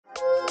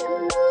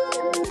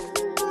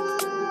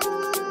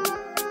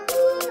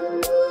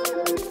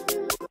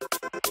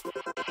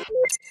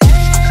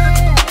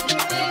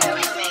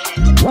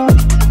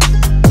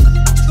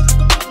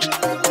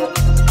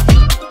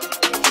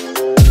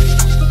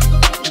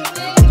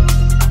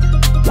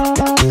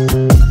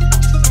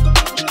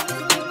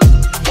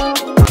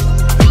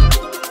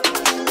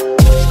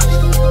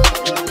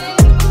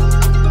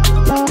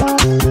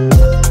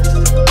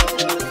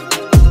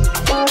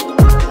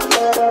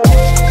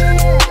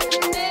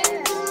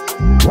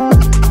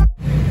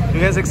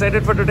guys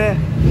excited for today?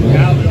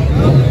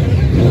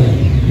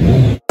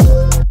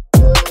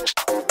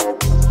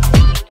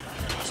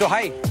 So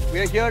hi,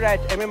 we are here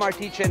at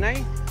MMRT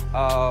Chennai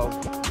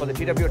for the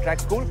TWO track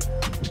school.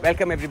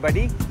 Welcome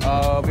everybody.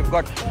 We've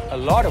got a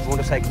lot of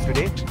motorcycles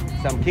today.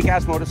 Some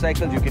kick-ass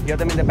motorcycles, you can hear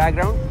them in the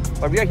background.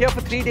 But we are here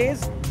for 3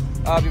 days.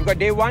 We've got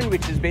day 1,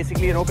 which is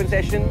basically an open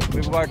session.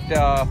 We've got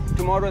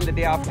tomorrow and the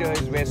day after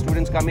is where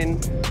students come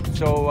in.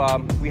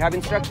 So we have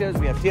instructors,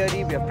 we have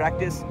theory, we have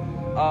practice,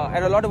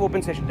 and a lot of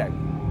open session time.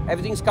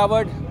 Everything's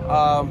covered.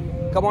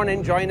 Come on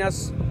and join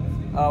us.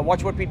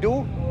 Watch what we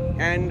do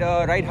and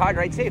ride hard,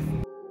 ride safe.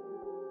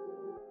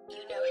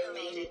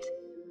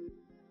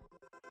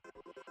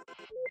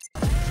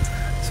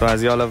 So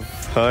as you all have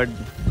heard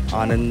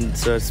Anand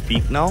sir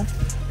speak now,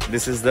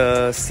 this is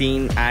the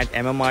scene at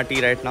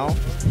MMRT right now.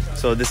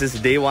 So this is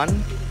day 1.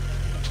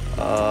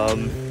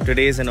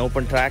 Today is an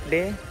open track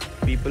day.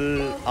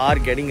 People are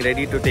getting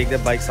ready to take their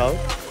bikes out.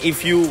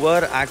 If you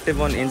were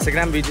active on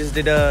Instagram, we just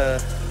did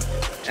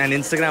an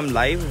Instagram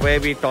live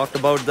where we talked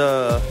about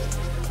the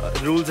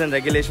rules and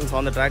regulations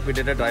on the track. We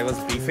did a driver's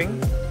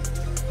briefing.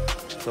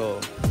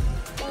 So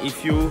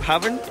if you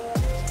haven't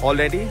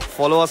already,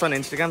 follow us on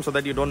Instagram so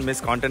that you don't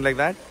miss content like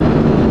that.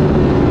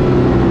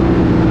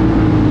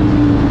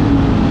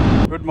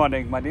 Good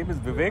morning, my name is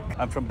Vivek.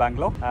 I'm from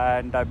Bangalore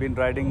and I've been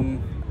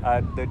riding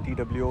at the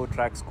TWO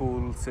track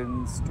school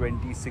since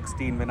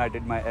 2016 when I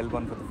did my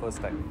L1 for the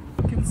first time.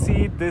 You can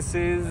see this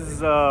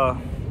is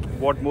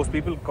what most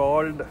people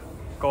call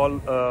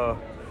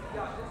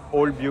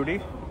old beauty.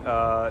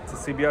 It's a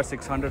CBR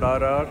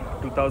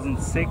 600RR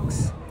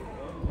 2006.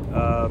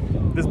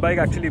 This bike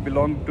actually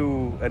belonged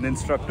to an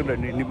instructor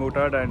in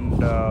Indimotard,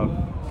 and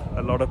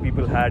a lot of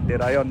people had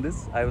their eye on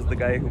this. I was the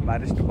guy who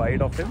managed to buy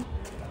it off him.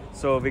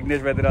 So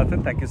Vignesh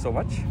Vedarathan, thank you so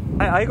much.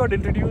 I got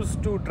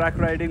introduced to track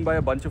riding by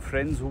a bunch of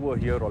friends who were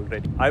here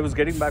already. I was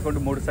getting back onto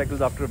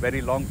motorcycles after a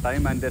very long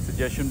time, and their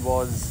suggestion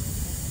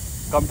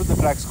was, come to the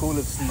track school,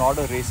 it's not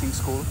a racing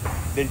school.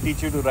 They'll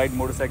teach you to ride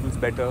motorcycles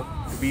better,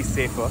 to be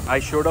safer. I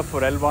showed up for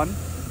L1.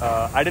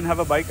 I didn't have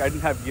a bike, I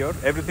didn't have gear,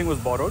 everything was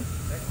borrowed.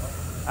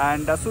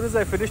 And as soon as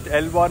I finished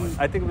L1,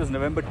 I think it was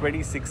November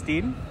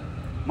 2016,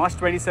 March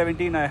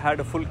 2017, I had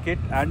a full kit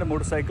and a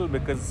motorcycle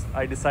because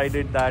I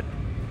decided that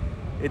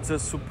it's a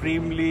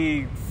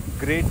supremely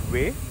great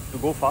way to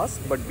go fast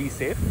but be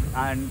safe.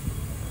 And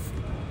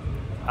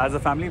as a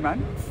family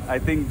man, I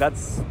think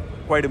that's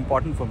quite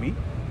important for me.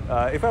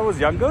 If I was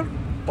younger,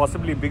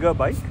 possibly bigger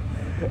bike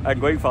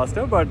and going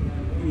faster, but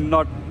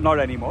not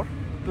anymore.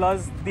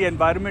 Plus, the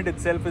environment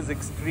itself is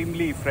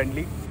extremely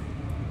friendly.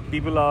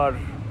 People are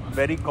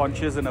very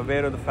conscious and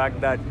aware of the fact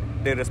that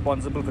they're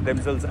responsible for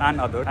themselves and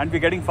others, and we're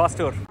getting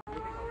faster.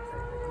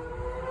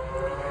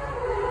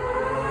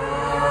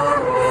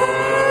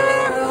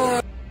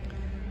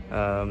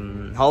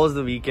 How was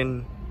the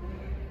weekend?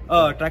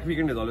 Track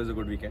weekend is always a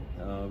good weekend.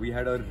 We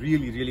had a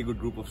really good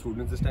group of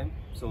students this time.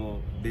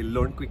 So they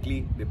learned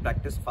quickly, they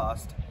practiced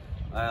fast,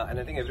 and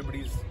I think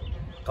everybody's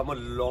come a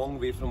long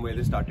way from where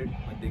they started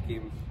when they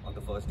came on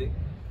the first day.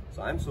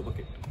 So I'm super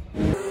kicked.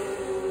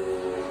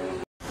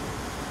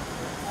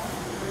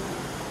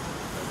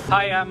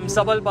 Hi, I'm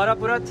Sabal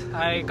Barapurat.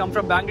 I come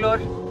from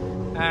Bangalore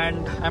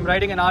and I'm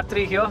riding an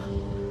R3 here.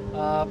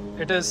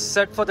 It is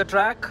set for the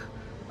track,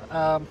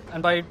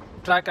 and by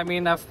track I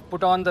mean I've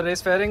put on the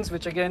race fairings,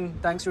 which again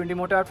thanks to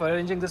Indimotard for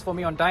arranging this for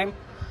me on time.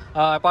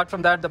 Apart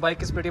from that, the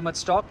bike is pretty much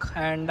stock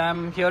and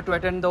I'm here to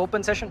attend the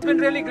open session. It's been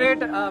really great.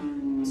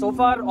 So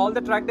far all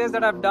the track days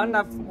that I've done,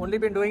 I've only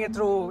been doing it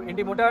through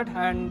Indimotard,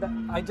 and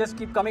I just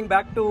keep coming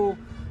back to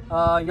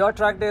your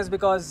track days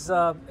because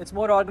it's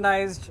more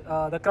organized,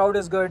 the crowd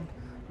is good.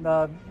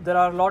 There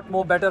are a lot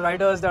more better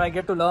riders that I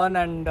get to learn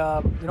and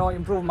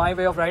improve my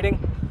way of riding.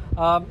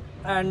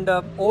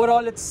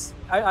 Overall,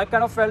 I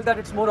kind of felt that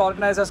it's more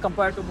organized as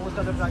compared to most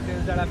other track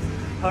days that I've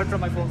heard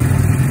from my folks.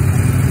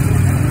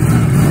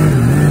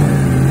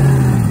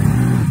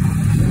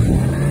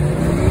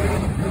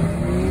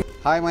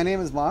 Hi, my name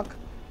is Mark.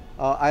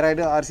 I ride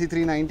a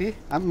RC390.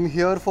 I'm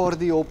here for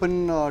the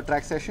open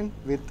track session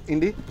with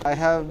Indy. I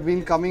have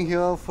been coming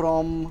here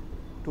from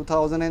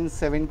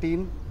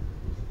 2017.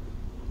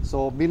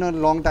 So been a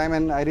long time,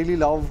 and I really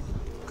love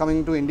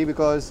coming to Indy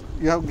because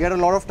you get a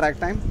lot of track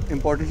time.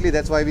 Importantly,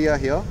 that's why we are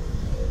here.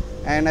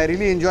 And I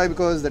really enjoy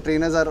because the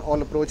trainers are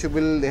all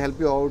approachable, they help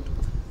you out,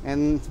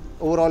 and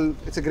overall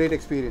it's a great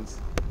experience.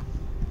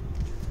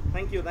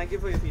 Thank you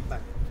for your feedback.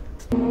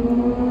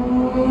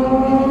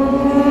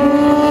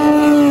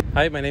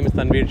 Hi, my name is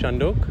Tanveer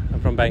Chandok. I'm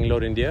from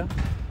Bangalore, India.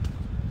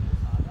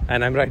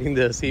 And I'm riding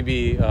the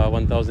CB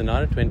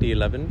 1000R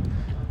 2011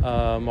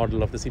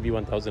 model of the CB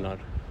 1000R.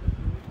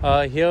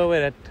 Here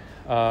we're at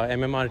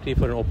MMRT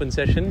for an open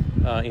session,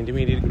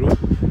 intermediate group,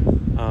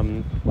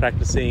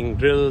 practicing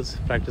drills,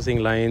 practicing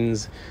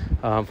lines,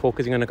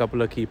 focusing on a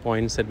couple of key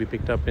points that we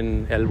picked up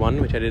in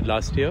L1, which I did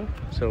last year.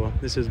 So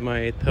this is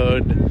my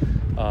third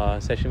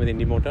session with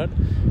Indimotard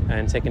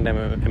and second time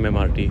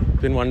MMRT.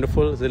 It's been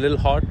wonderful. It's a little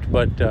hot,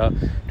 but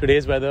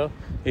today's weather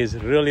is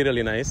really,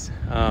 really nice.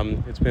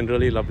 It's been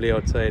really lovely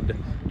outside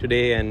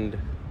today, and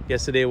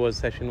yesterday was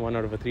session 1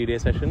 out of a 3-day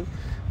session,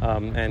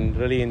 and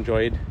really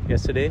enjoyed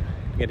yesterday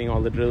getting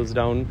all the drills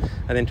down,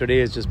 and then today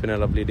has just been a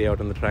lovely day out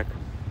on the track.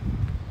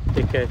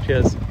 Take care.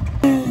 Cheers.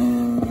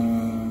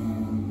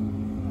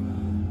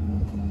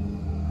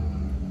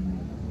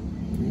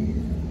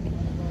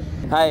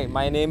 Hi,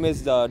 my name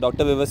is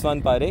Dr.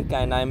 Vivaswan Parekh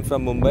and I'm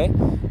from Mumbai,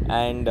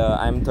 and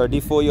I'm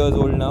 34 years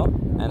old now,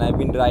 and I've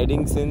been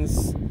riding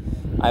since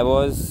I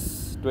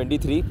was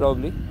 23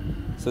 probably,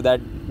 so that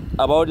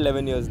about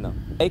 11 years now.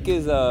 Bike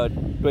is a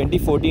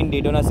 2014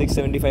 Daytona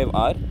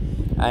 675R,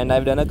 and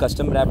I've done a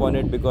custom wrap on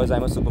it because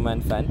I'm a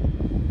Superman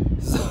fan.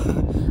 So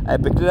I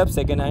picked it up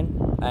second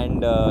hand,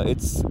 and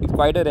it's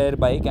quite a rare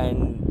bike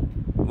and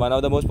one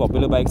of the most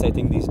popular bikes I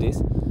think these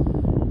days.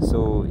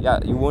 So yeah,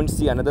 you won't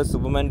see another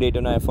Superman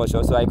Daytona for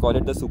sure, so I call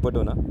it the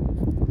Supertona,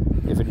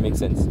 if it makes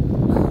sense.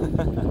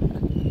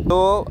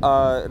 So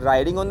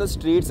riding on the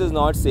streets is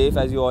not safe,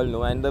 as you all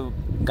know, and the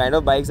kind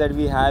of bikes that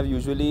we have,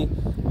 usually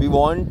we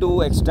want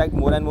to extract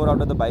more and more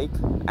out of the bike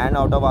and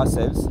out of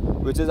ourselves,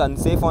 which is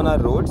unsafe on our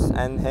roads,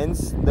 and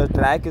hence the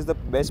track is the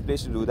best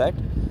place to do that.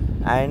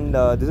 And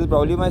this is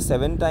probably my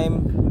 7th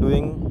time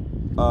doing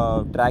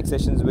track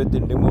sessions with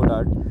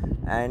Indimotard,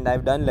 and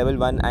I've done level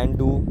 1 and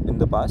 2 in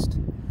the past.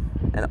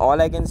 And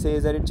all I can say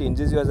is that it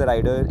changes you as a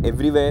rider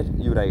everywhere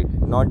you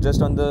ride, not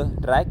just on the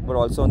track but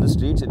also on the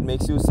streets. It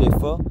makes you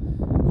safer,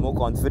 more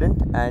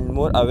confident and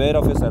more aware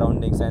of your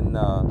surroundings, and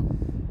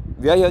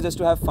we are here just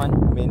to have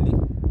fun, mainly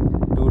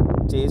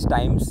to chase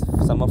times,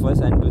 some of us,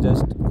 and to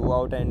just go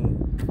out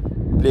and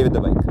play with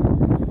the bike.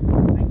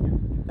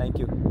 Thank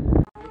you.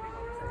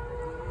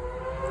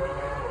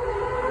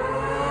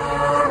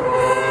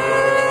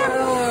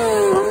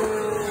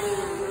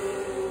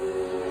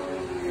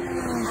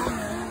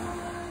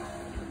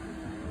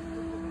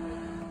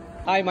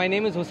 Hi, my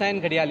name is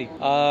Hussain Ghadiali.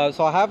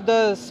 So I have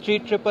the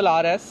Street Triple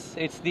RS.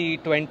 It's the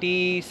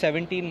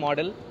 2017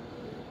 model.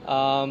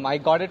 I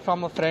got it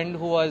from a friend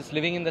who was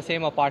living in the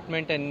same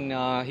apartment,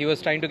 and he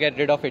was trying to get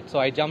rid of it. So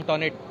I jumped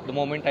on it the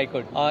moment I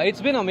could.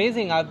 It's been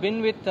amazing. I've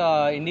been with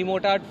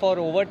Indimotard for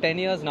over 10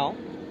 years now.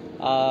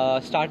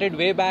 Started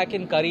way back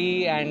in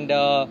Curry, and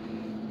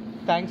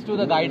thanks to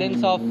the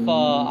guidance of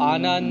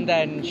Anand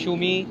and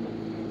Shumi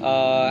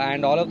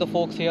and all of the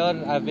folks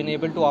here, I've been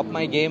able to up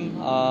my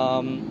game.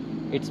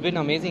 It's been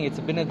amazing. It's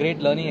been a great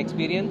learning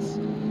experience.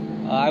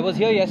 I was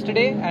here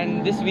yesterday,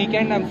 and this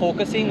weekend I'm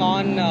focusing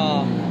on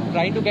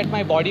trying to get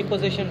my body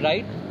position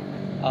right.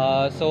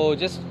 So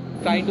just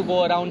trying to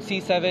go around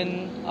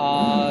C7,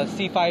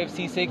 C5,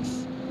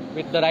 C6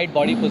 with the right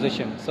body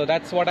position. So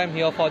that's what I'm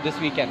here for this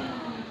weekend.